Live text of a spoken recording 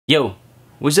Yo,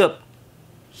 what's up?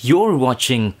 You're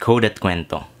watching Code at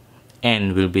Cuento,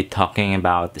 and we'll be talking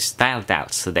about the style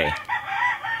tiles today.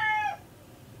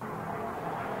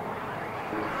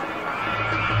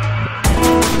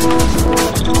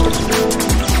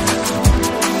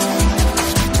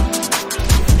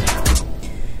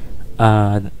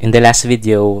 In the last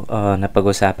video,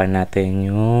 napag-usapan natin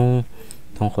yung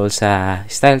tungkol sa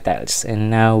style tiles,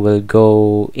 and now we'll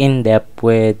go in depth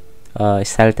with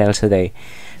style tiles today.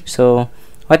 So,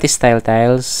 what is style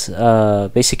tiles?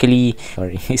 Style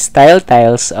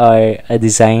tiles are a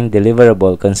design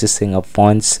deliverable consisting of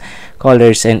fonts,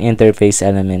 colors, and interface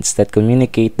elements that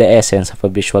communicate the essence of a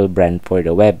visual brand for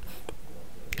the web.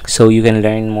 So you can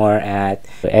learn more at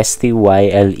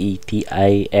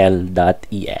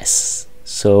styletil.es.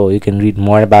 So you can read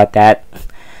more about that.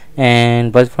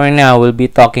 But for now, we'll be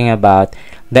talking about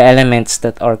the elements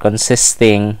that are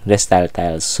consisting the style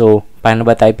tiles. So, paano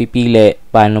ba tayo pipili?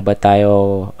 Paano ba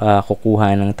tayo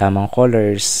kukuha ng tamang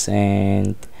colors?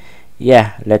 And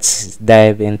yeah, let's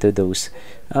dive into those.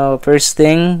 First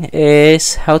thing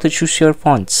is how to choose your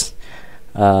fonts.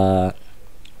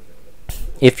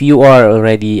 If you are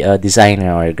already a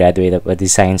designer or a graduate of a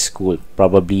design school,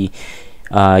 probably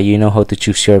you know how to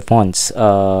choose your fonts.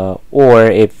 Or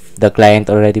if the client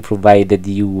already provided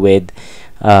you with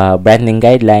branding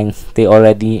guidelines, they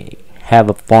already have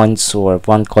a fonts or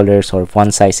font colors or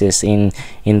font sizes in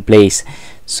place.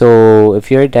 So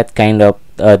if you're that kind of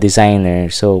designer,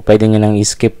 so pwede nyo nang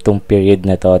i-skip tong period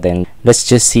na to. Then let's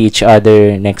just see each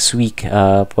other next week.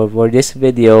 For this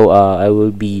video, I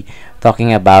will be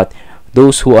talking about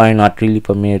those who are not really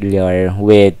familiar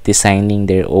with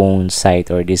designing their own site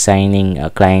or designing a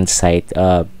client site,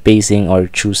 basing or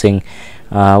choosing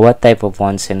what type of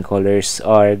fonts and colors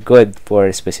are good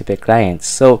for specific clients.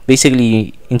 So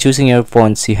basically, in choosing your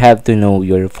fonts, you have to know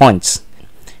your fonts.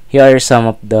 Here are some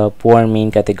of the four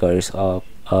main categories of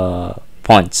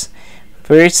fonts.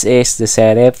 First is the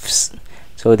serifs.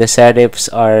 So the serifs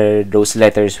are those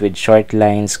letters with short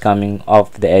lines coming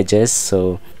off the edges.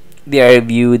 So they are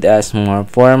viewed as more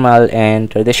formal and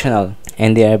traditional,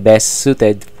 and they are best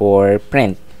suited for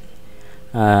print.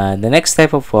 The next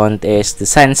type of font is the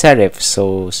sans serifs.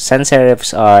 So sans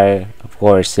serifs are, of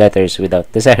course, letters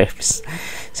without the serifs.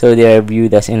 So they are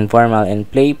viewed as informal and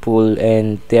playful,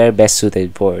 and they are best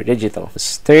suited for digital.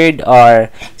 Third are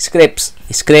scripts.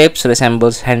 Scripts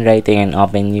resembles handwriting and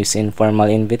often use in formal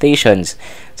invitations,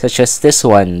 such as this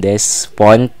one. This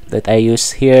font that I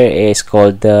use here is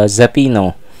called the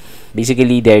Zapino.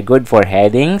 Basically, they're good for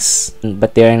headings,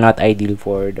 but they are not ideal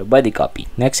for the body copy.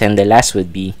 Next and the last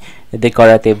would be the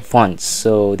decorative fonts.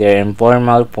 So they're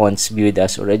informal fonts viewed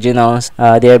as originals.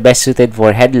 They are best suited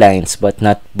for headlines, but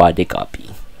not body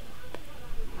copy.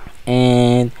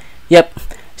 And yep,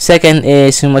 second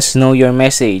is you must know your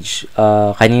message.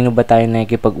 Kanino ba tayo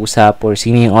nakikipag-usap, or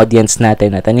sino yung audience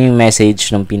natin, at ano yung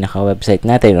message ng pinaka-website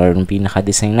natin or ng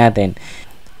pinaka-design natin.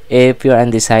 If you're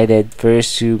undecided,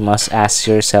 first you must ask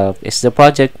yourself, is the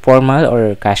project formal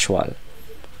or casual?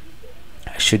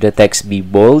 Should the text be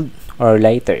bold or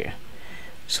lighter?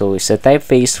 So is the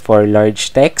typeface for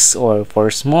large text or for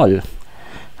small?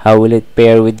 How will it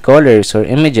pair with colors or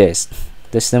images?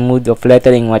 Does the mood of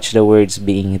lettering match the words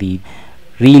being read?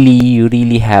 You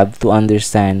really have to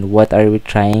understand what are we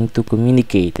trying to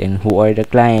communicate, and who are the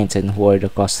clients and who are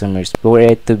the customers for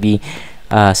it to be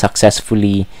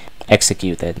successfully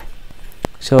executed.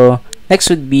 So next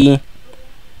would be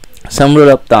some rule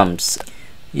of thumbs.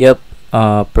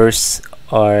 First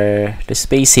are the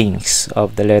spacings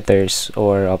of the letters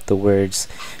or of the words.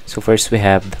 So first we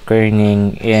have the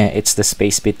kerning. It's the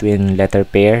space between letter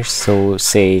pairs. So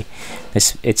say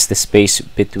it's the space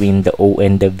between the O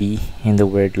and the V in the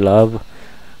word love.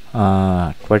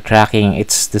 For tracking,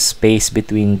 it's the space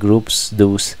between groups,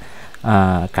 those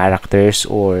characters,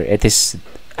 or it is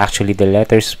actually the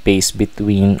letter space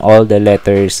between all the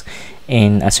letters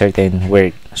in a certain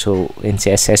word. So in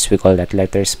CSS we call that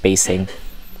letter spacing.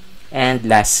 And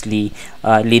lastly,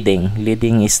 leading.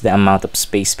 Leading is the amount of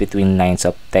space between lines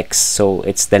of text. So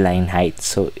it's the line height.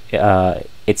 So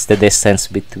it's the distance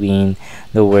between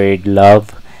the word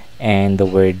love and the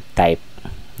word type.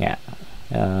 Yeah,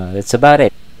 that's about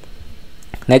it.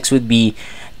 Next would be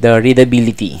the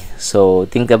readability. So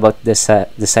think about the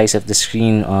size of the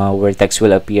screen where text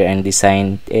will appear, and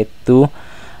design it to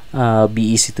be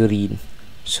easy to read.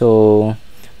 So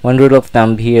one rule of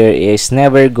thumb here is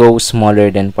never go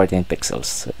smaller than 14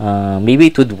 pixels. Maybe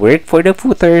it would work for the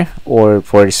footer or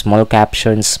for small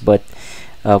captions, but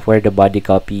for the body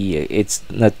copy, it's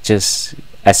not just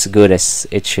as good as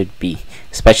it should be,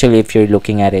 especially if you're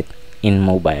looking at it in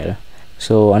mobile.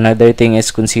 So another thing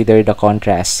is consider the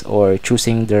contrast or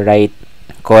choosing the right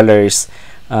colors,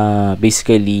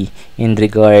 basically in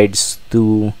regards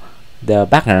to the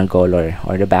background color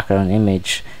or the background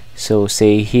image. So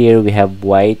say here we have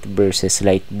white versus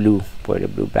light blue for the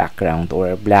blue background,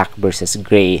 or black versus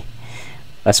gray.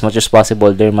 As much as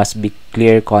possible, there must be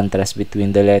clear contrast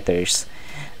between the letters,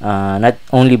 not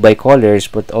only by colors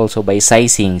but also by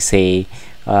sizing. Say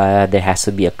there has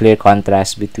to be a clear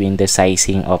contrast between the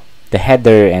sizing of the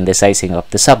header and the sizing of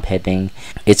the subheading,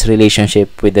 its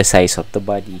relationship with the size of the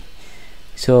body.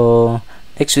 So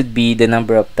next would be the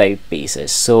number of typefaces.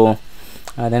 So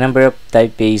the number of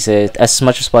typefaces, as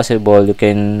much as possible, you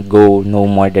can go no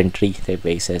more than 3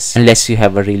 typefaces unless you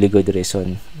have a really good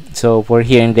reason. So for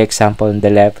here in the example on the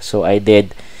left, so I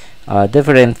did a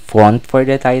different font for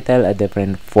the title, a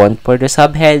different font for the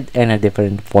subhead, and a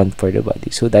different font for the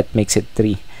body. So that makes it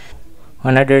 3.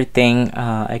 Another thing,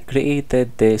 I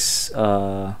created this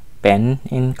pen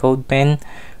in CodePen,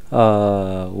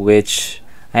 which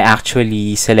I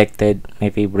actually selected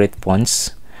my favorite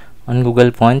fonts on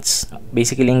Google Fonts.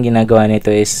 Basically, ang ginagawa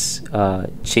nito is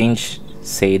change,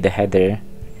 say, the header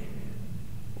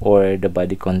or the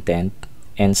body content,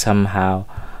 and somehow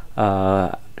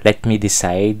let me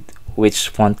decide which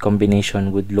font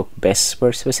combination would look best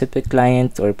for specific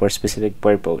client or for specific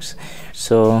purpose.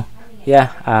 So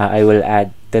yeah, I will add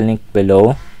the link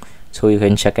below so you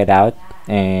can check it out,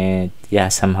 and yeah,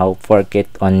 somehow fork it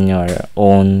on your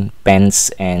own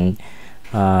pens and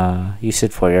use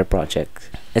it for your project.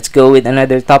 Let's go with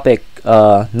another topic,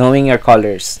 knowing your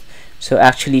colors. So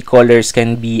actually, colors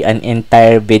can be an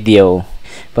entire video,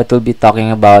 but we'll be talking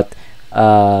about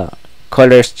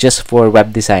colors just for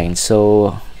web design.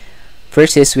 So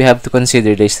first is we have to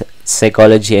consider the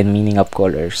psychology and meaning of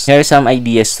colors. Here are some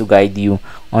ideas to guide you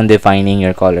on defining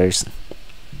your colors.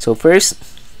 So first,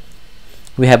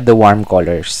 we have the warm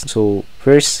colors. So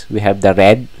first, we have the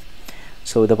red.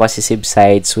 So the positive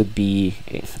sides would be,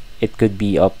 it could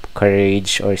be of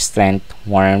courage or strength,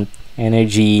 warmth,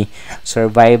 energy,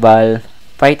 survival,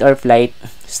 fight or flight,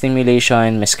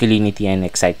 stimulation, masculinity, and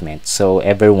excitement. So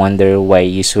ever wonder why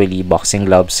usually boxing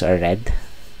gloves are red,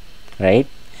 right?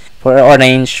 For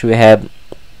orange, we have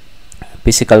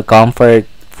physical comfort,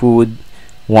 food,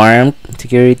 warmth,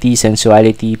 security,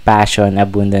 sensuality, passion,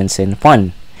 abundance, and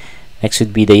fun. Next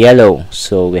would be the yellow.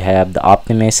 So we have the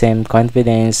optimism,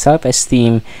 confidence,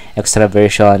 self-esteem,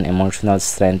 extraversion, emotional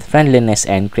strength, friendliness,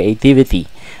 and creativity.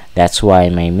 That's why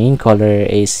my main color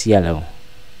is yellow.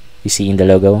 You see in the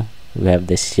logo, we have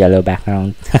this yellow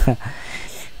background.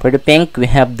 For the pink, we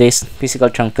have this physical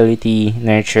tranquility,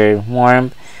 nurture,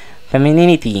 warmth,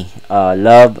 femininity,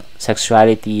 love,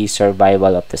 sexuality,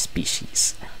 survival of the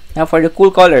species. Now for the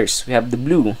cool colors, we have the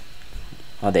blue,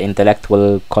 or the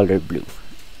intellectual color blue.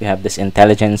 We have this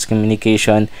intelligence,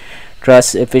 communication,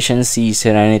 trust, efficiency,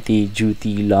 serenity,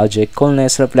 duty, logic,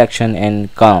 coolness, reflection,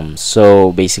 and calm.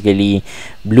 So basically,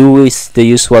 blue is the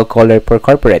usual color for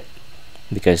corporate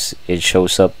because it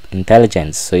shows up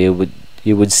intelligence. So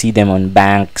you would see them on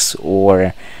banks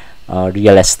or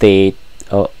real estate,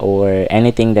 or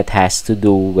anything that has to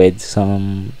do with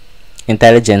some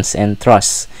intelligence and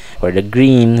trust. For the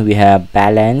green, we have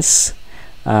balance.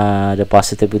 The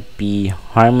positive would be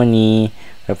harmony,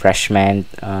 refreshment,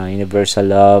 universal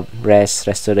love, rest,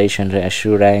 restoration,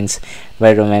 reassurance,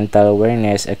 environmental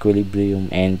awareness, equilibrium,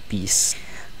 and peace.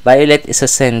 Violet is a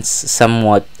sense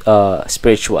somewhat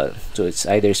spiritual. So it's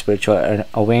either spiritual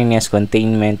awareness,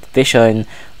 containment, vision,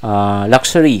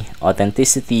 luxury,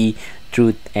 authenticity,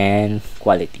 truth, and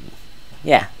quality.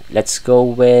 Yeah, let's go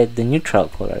with the neutral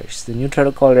colors. The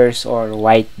neutral colors are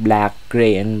white, black,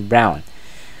 gray, and brown.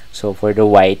 So for the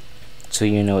white, so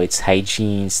you know it's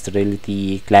hygiene,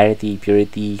 sterility, clarity,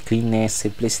 purity, cleanness,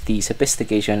 simplicity,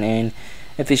 sophistication, and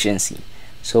efficiency.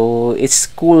 So it's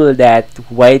cool that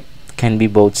white can be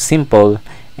both simple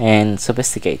and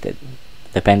sophisticated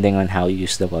depending on how you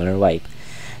use the color white.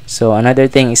 So another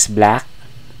thing is black.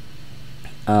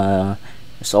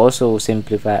 It's also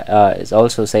it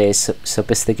also says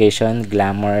sophistication,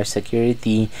 glamour,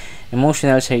 security,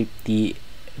 emotional safety,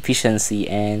 efficiency,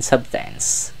 and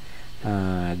substance.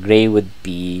 Gray would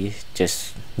be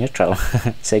just neutral,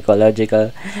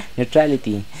 psychological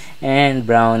neutrality, and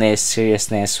brown is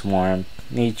seriousness, warmth,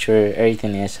 nature,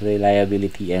 earthiness,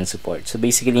 reliability, and support. So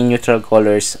basically, neutral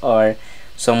colors are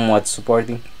somewhat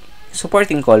supporting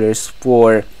colors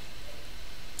for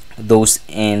those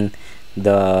in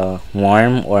the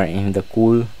warm or in the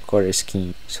cool color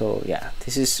scheme. So yeah,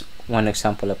 this is one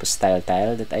example of a style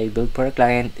tile that I built for a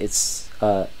client. It's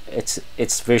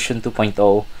version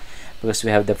 2.0 because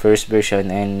we have the first version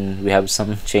and we have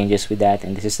some changes with that,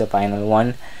 and this is the final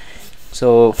one.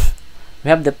 So we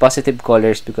have the positive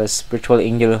colors because Virtual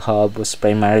Angel Hub was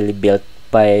primarily built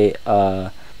by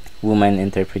a woman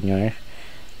entrepreneur.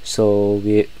 So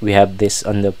we have this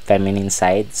on the feminine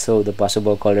side. So the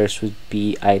possible colors would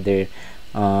be either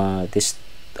this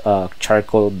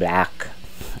charcoal black,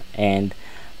 and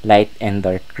light and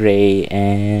dark gray,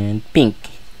 and pink.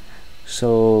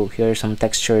 So here are some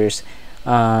textures.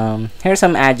 Here are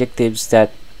some adjectives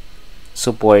that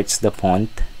supports the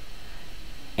font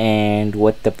and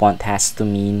what the font has to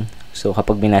mean. So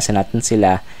kapag binasa natin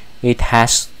sila, it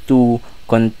has to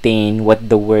contain what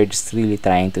the word is really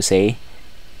trying to say.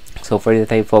 So for the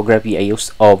typography, I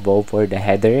use Ovo for the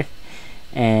header,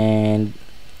 and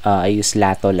I use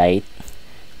Lato Light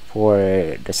for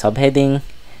the subheading,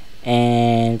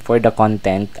 and for the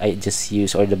content I just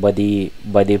use, or the body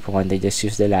font, I just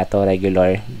use the Lato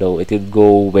regular, though it will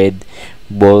go with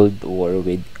bold or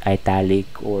with italic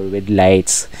or with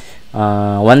lights.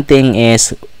 One thing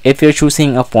is, if you're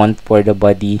choosing a font for the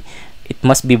body, it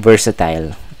must be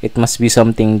versatile. It must be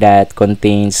something that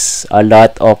contains a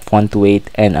lot of font weight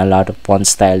and a lot of font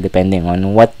style depending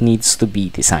on what needs to be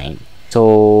designed.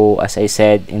 So as I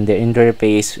said, in the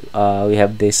interface, we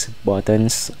have these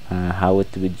buttons, how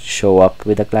it would show up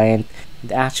with the client.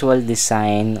 The actual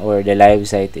design or the live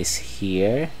site is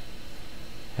here.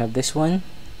 We have this one.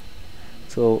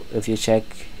 So if you check,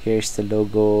 here's the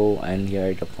logo and here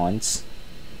are the fonts.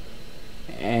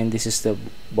 And this is the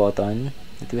button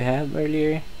that we have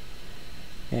earlier.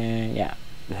 And yeah,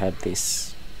 we have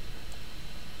this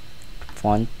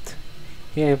font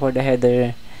here for the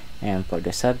header, and for the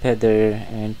subheader,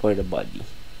 and for the body.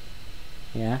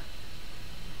 Yeah.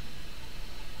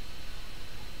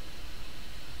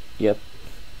 Yep.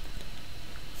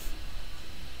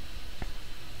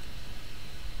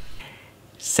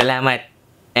 Salamat.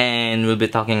 And we'll be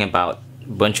talking about a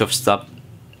bunch of stuff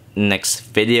next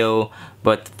video.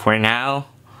 But for now,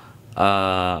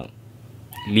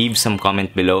 leave some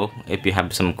comment below if you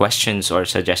have some questions or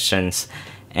suggestions,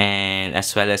 and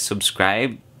as well as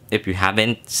subscribe if you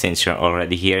haven't, since you're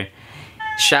already here.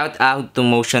 Shout out to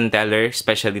Motion Teller,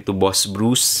 especially to Boss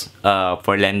Bruce,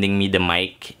 for lending me the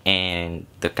mic and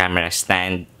the camera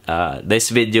stand. This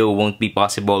video won't be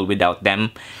possible without them.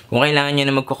 Kung kailangan nyo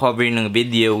na magko-cover ng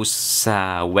videos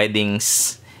sa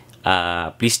weddings,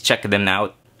 please check them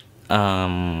out.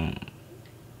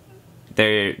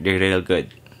 They're real good.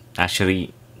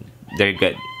 Actually, they're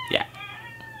good. Yeah.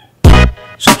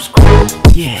 Subscribe.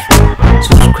 Yeah.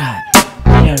 Subscribe.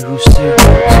 Yeah, Rooster.